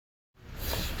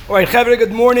All right, Chavre,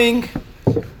 good morning.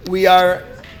 We are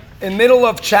in the middle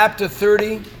of chapter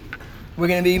 30. We're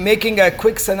going to be making a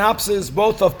quick synopsis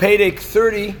both of Perek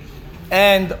 30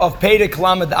 and of Perek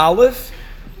Lamed Aleph.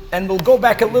 And we'll go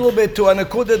back a little bit to a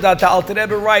Nekuda that the Alter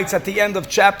Rebbe writes at the end of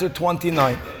chapter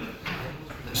 29.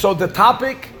 So the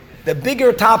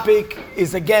bigger topic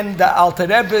is again the Alter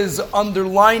Rebbe's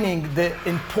underlining the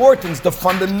importance, the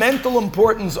fundamental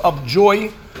importance of joy,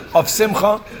 of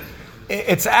simcha.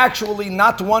 It's actually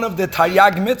not one of the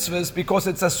Taryag mitzvahs because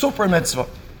it's a super mitzvah.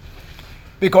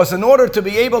 Because in order to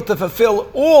be able to fulfill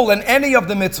all and any of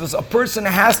the mitzvahs, a person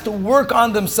has to work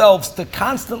on themselves to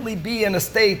constantly be in a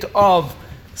state of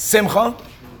simcha.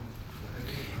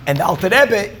 And the Alter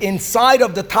Rebbe, inside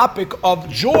of the topic of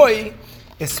joy,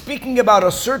 is speaking about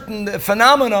a certain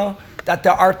phenomena that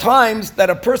there are times that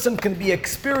a person can be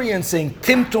experiencing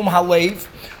timtum halev,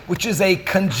 which is a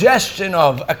congestion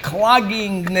of, a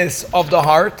cloggingness of the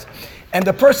heart, and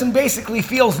the person basically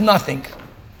feels nothing.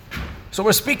 So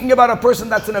we're speaking about a person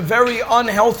that's in a very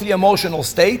unhealthy emotional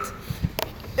state.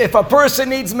 If a person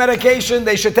needs medication,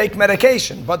 they should take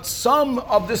medication. But some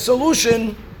of the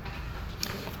solution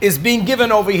is being given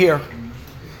over here.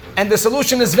 And the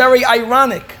solution is very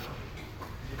ironic.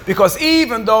 Because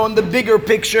even though in the bigger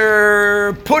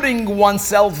picture, putting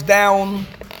oneself down,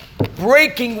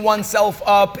 breaking oneself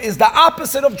up is the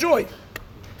opposite of joy.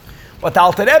 But the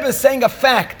Alter Rebbe is saying a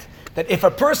fact that if a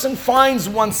person finds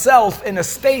oneself in a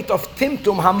state of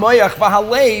timtum hamoyach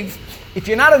v'halev, if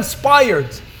you're not inspired,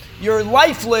 you're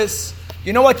lifeless,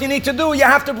 you know what you need to do? You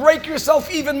have to break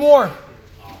yourself even more.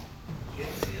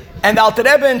 And the Alter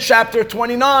Rebbe in chapter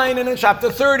 29 and in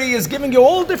chapter 30 is giving you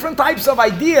all different types of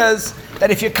ideas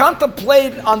that if you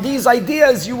contemplate on these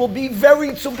ideas, you will be very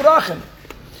zubrachen.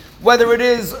 Whether it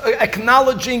is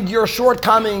acknowledging your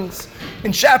shortcomings,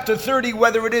 in chapter 30,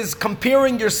 whether it is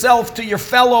comparing yourself to your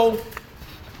fellow,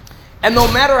 and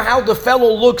no matter how the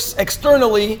fellow looks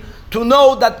externally, to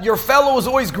know that your fellow is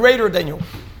always greater than you.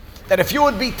 That if you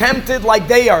would be tempted like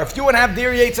they are, if you would have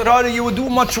their Yetzer Hara, you would do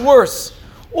much worse.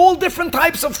 All different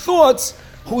types of thoughts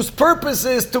whose purpose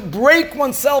is to break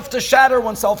oneself, to shatter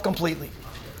oneself completely.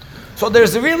 So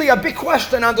there's really a big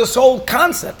question on this whole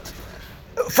concept.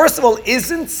 First of all,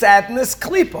 isn't sadness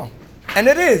klipa? And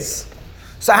it is.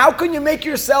 So how can you make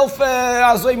yourself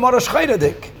azoi marash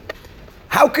chayradik?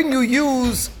 How can you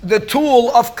use the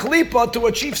tool of klipa to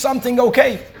achieve something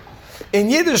okay? In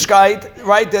Yiddishkeit,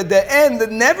 right, the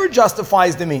end never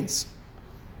justifies the means.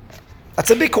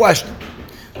 That's a big question.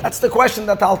 That's the question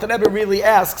that the Alter Rebbe really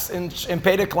asks in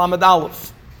Perek Lamed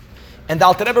Aleph. And the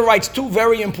Alter Rebbe writes two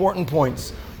very important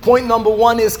points. Point number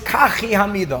one is kachi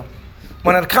hamida.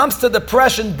 When it comes to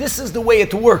depression, this is the way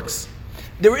it works.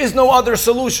 There is no other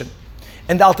solution.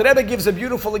 And the Alter Rebbe gives a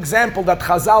beautiful example that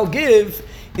Chazal give,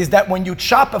 is that when you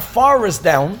chop a forest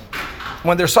down,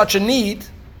 when there's such a need,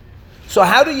 so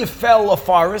how do you fell a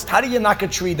forest? How do you knock a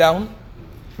tree down?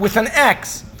 With an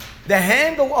axe. The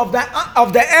handle of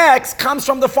the axe comes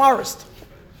from the forest.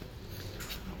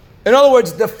 In other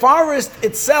words, the forest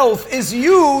itself is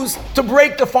used to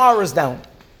break the forest down.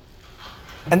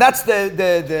 And that's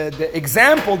the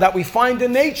example that we find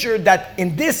in nature, that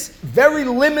in this very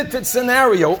limited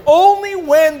scenario, only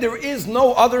when there is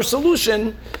no other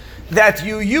solution, that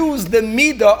you use the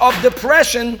midah of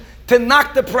depression to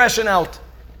knock depression out.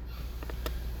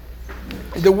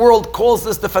 The world calls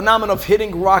this the phenomenon of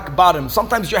hitting rock bottom.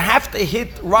 Sometimes you have to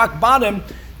hit rock bottom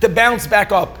to bounce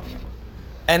back up.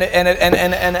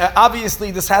 And obviously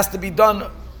this has to be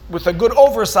done with a good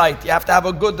oversight. You have to have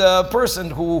a good person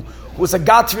who's a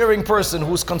God-fearing person,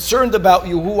 who's concerned about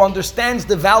you, who understands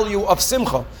the value of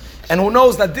simcha, and who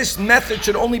knows that this method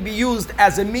should only be used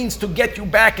as a means to get you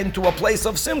back into a place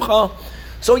of simcha.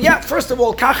 So yeah, first of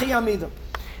all, kachi amida.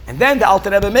 And then the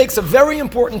Alter Rebbe makes a very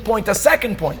important point, a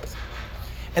second point.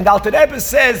 And the Alter Rebbe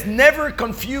says, never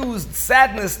confuse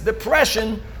sadness,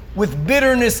 depression with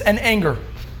bitterness and anger.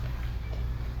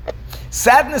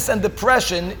 Sadness and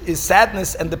depression is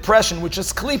sadness and depression, which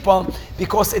is klipa,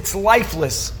 because it's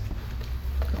lifeless.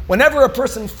 Whenever a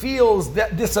person feels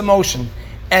this emotion,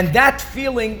 and that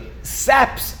feeling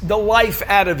saps the life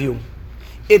out of you,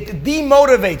 it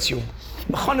demotivates you.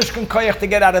 To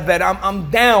get out of bed, I'm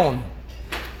down.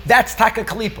 That's taka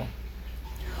klipa.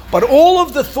 But all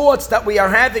of the thoughts that we are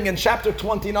having in chapter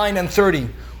 29 and 30,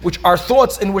 which are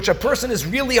thoughts in which a person is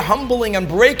really humbling and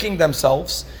breaking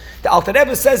themselves, the Alter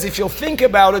Rebbe says, if you'll think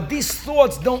about it, these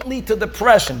thoughts don't lead to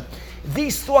depression.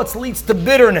 These thoughts leads to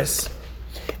bitterness.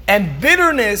 And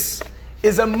bitterness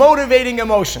is a motivating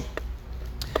emotion.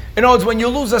 In other words, when you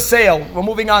lose a sale, we're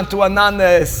moving on to a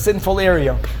non-sinful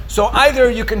area. So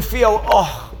either you can feel,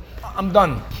 oh, I'm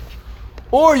done.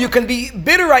 Or you can be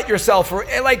bitter at yourself, or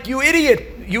like, you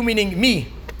idiot, you meaning me.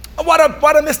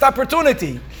 What a missed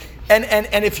opportunity. And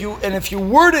if you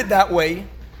word it that way,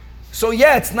 so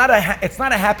yeah, it's not a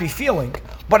happy feeling,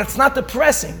 but it's not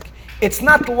depressing. It's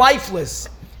not lifeless.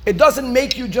 It doesn't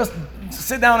make you just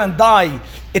sit down and die.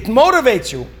 It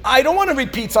motivates you. I don't want to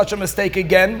repeat such a mistake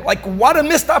again. Like, what a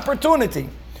missed opportunity.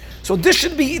 So this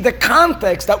should be the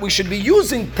context that we should be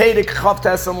using Perek Chav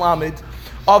Tes and Lamed,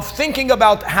 of thinking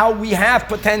about how we have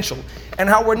potential and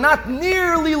how we're not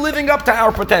nearly living up to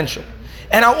our potential,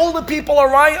 and how all the people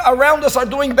around us are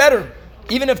doing better,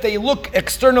 even if they look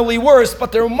externally worse,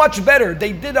 but they're much better.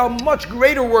 They did a much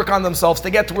greater work on themselves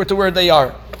to get to where they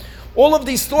are. All of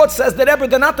these thoughts, says the Rebbe,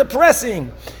 they're not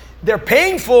depressing. They're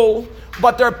painful,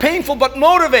 but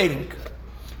motivating.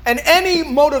 And any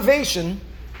motivation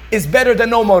is better than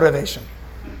no motivation.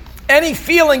 Any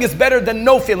feeling is better than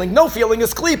no feeling. No feeling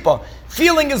is klipa.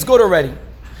 Feeling is good already.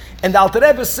 And the Alter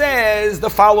Rebbe says the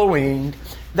following,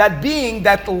 that being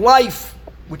that life,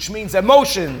 which means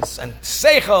emotions and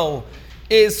seichel,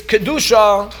 is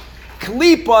kedusha,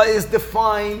 klipa is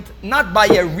defined not by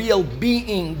a real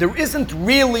being. There isn't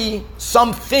really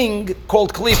something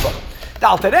called klipa. The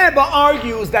Alter Rebbe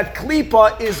argues that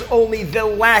klipa is only the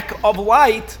lack of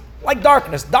light, like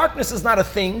darkness. Darkness is not a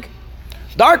thing.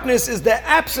 Darkness is the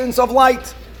absence of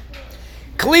light.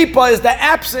 Klipa is the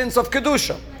absence of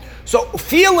kedusha. So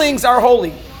feelings are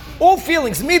holy. All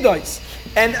feelings, midos,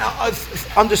 and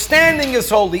understanding is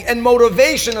holy, and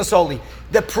motivation is holy.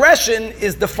 Depression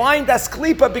is defined as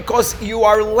klipa because you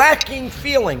are lacking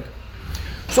feeling.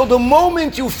 So the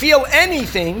moment you feel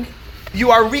anything,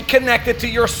 you are reconnected to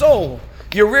your soul.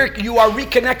 You are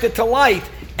reconnected to light,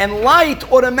 and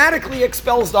light automatically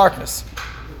expels darkness.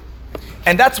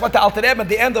 And that's what the Alter Rebbe at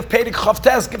the end of Perek Chav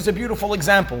Tes gives a beautiful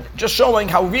example, just showing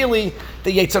how really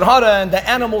the Yetzer Hara and the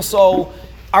animal soul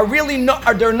are really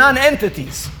they're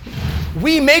non-entities.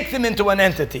 We make them into an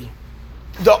entity.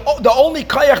 The only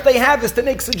koyach they have is to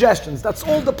make suggestions. That's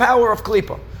all the power of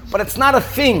klipa. But it's not a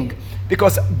thing,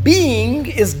 because being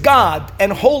is God,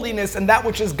 and holiness and that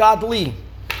which is godly.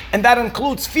 And that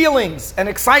includes feelings and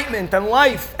excitement and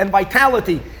life and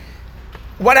vitality.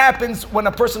 What happens when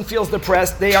a person feels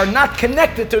depressed? They are not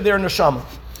connected to their neshama.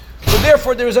 So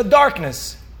therefore there is a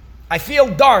darkness. I feel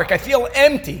dark, I feel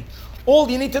empty. All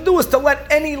you need to do is to let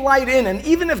any light in. And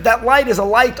even if that light is a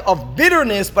light of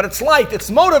bitterness, but it's light,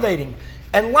 it's motivating.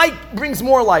 And light brings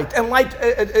more light, and light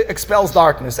expels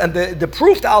darkness. And the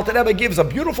proof the Alter Rebbe gives, a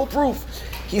beautiful proof.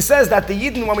 He says that the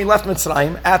Yidden, when we left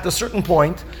Mitzrayim, at a certain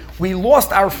point, we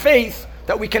lost our faith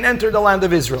that we can enter the land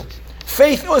of Israel.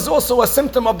 Faith is also a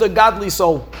symptom of the godly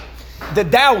soul. The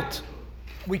doubt,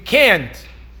 we can't,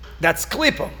 that's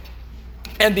klipa.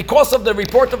 And because of the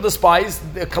report of the spies,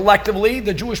 collectively,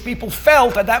 the Jewish people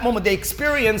felt at that moment, they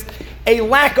experienced a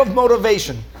lack of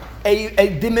motivation,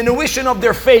 a diminution of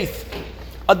their faith,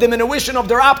 a diminution of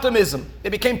their optimism. They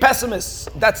became pessimists.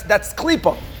 That's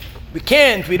klipa. We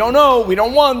can't, we don't know, we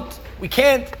don't want, we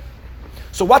can't.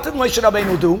 So what did Moshe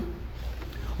Rabbeinu do?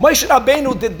 Moshe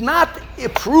Rabbeinu did not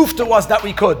prove to us that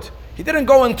we could. He didn't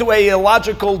go into a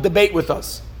logical debate with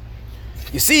us.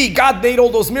 You see, God made all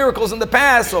those miracles in the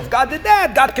past, so if God did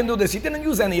that, God can do this. He didn't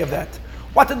use any of that.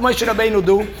 What did Moshe Rabbeinu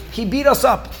do? He beat us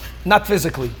up, not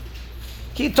physically.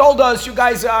 He told us, you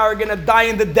guys are going to die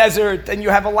in the desert and you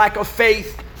have a lack of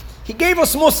faith. He gave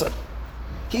us Musa.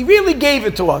 He really gave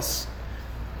it to us.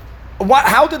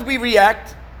 How did we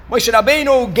react? Moshe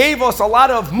Rabbeinu gave us a lot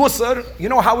of Musar. You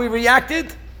know how we reacted?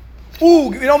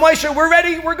 Ooh, Moshe, we're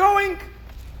ready, we're going.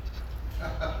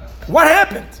 What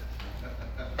happened?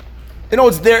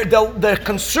 It's the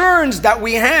concerns that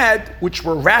we had, which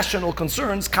were rational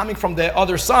concerns coming from the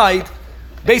other side.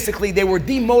 Basically, they were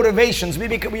demotivations.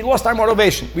 We lost our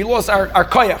motivation. We lost our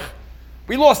koyach.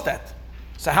 We lost that.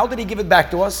 So how did he give it back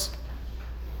to us?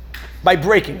 By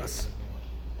breaking us.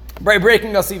 By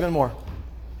breaking us even more.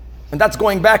 And that's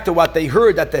going back to what they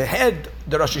heard at the head,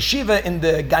 the Rosh Yeshiva in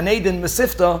the Gan Eden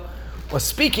Mesivta was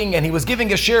speaking, and he was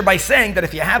giving a share by saying that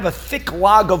if you have a thick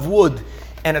log of wood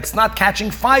and it's not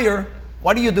catching fire,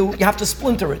 what do? You have to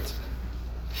splinter it.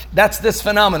 That's this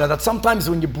phenomena, that sometimes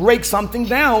when you break something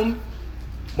down,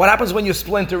 what happens when you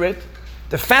splinter it?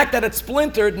 The fact that it's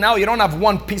splintered, now you don't have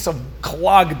one piece of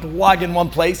clogged log in one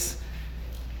place.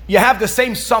 You have the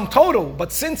same sum total,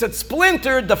 but since it's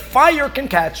splintered, the fire can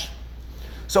catch.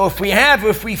 So if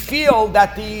we feel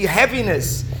that the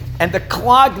heaviness and the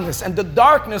cloggedness and the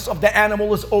darkness of the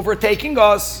animal is overtaking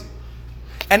us,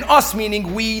 and us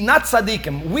meaning we, not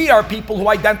tzaddikim, we are people who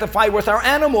identify with our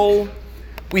animal,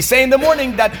 we say in the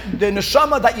morning that the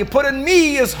neshama that you put in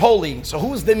me is holy. So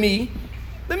who's the me?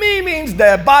 The me means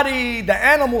the body, the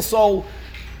animal soul.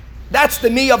 That's the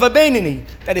me of a Beinoni.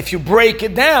 That if you break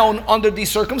it down under these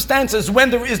circumstances, when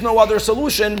there is no other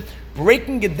solution,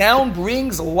 breaking it down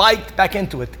brings light back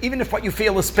into it, even if what you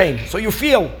feel is pain. So you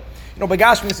feel,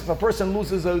 Begashmis, if a person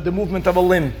loses the movement of a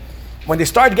limb, when they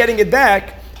start getting it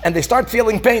back and they start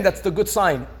feeling pain, that's the good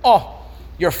sign. Oh,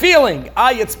 you're feeling,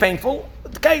 it's painful.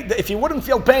 Okay, if you wouldn't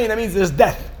feel pain, that means there's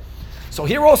death. So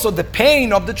here also the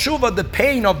pain of the tshuva, the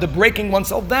pain of the breaking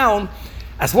oneself down,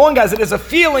 as long as it is a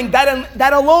feeling,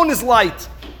 that alone is light.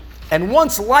 And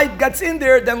once light gets in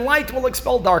there, then light will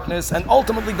expel darkness, and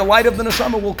ultimately the light of the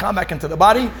neshama will come back into the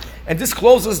body. And this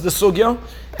closes the sugya.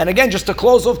 And again, just to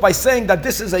close off by saying that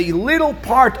this is a little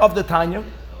part of the Tanya,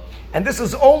 and this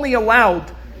is only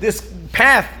allowed, this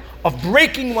path of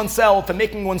breaking oneself and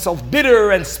making oneself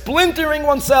bitter and splintering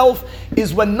oneself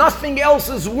is when nothing else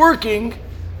is working.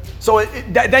 So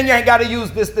then you got to use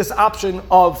this option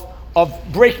of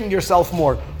breaking yourself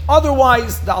more.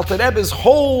 Otherwise, the Alter Rebbe's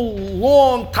whole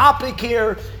long topic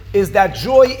here is that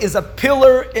joy is a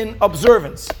pillar in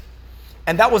observance.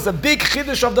 And that was a big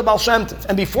chiddush of the Baal Shem Tov.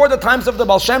 And before the times of the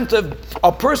Baal Shem Tov,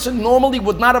 a person normally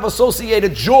would not have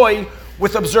associated joy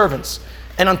with observance.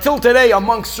 And until today,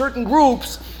 among certain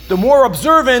groups, the more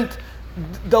observant,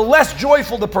 the less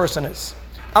joyful the person is.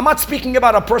 I'm not speaking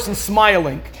about a person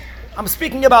smiling. I'm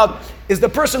speaking about, is the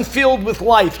person filled with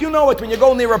life? You know it when you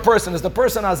go near a person. Is the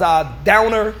person as a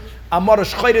downer, a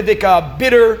marash chayredik,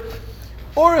 bitter?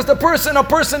 Or is the person a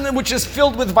person which is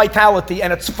filled with vitality?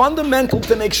 And it's fundamental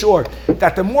to make sure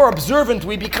that the more observant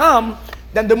we become,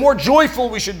 then the more joyful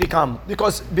we should become.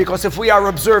 Because if we are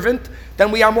observant, then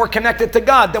we are more connected to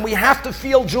God. Then we have to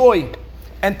feel joy.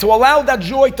 And to allow that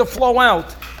joy to flow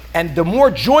out. And the more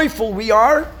joyful we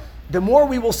are, the more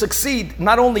we will succeed,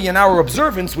 not only in our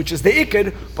observance, which is the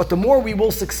ikid, but the more we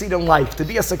will succeed in life. To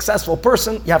be a successful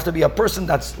person, you have to be a person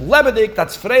that's lebedik,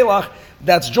 that's freilach,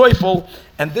 that's joyful.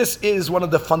 And this is one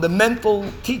of the fundamental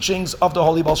teachings of the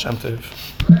Holy Baal Shem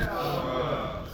Tov.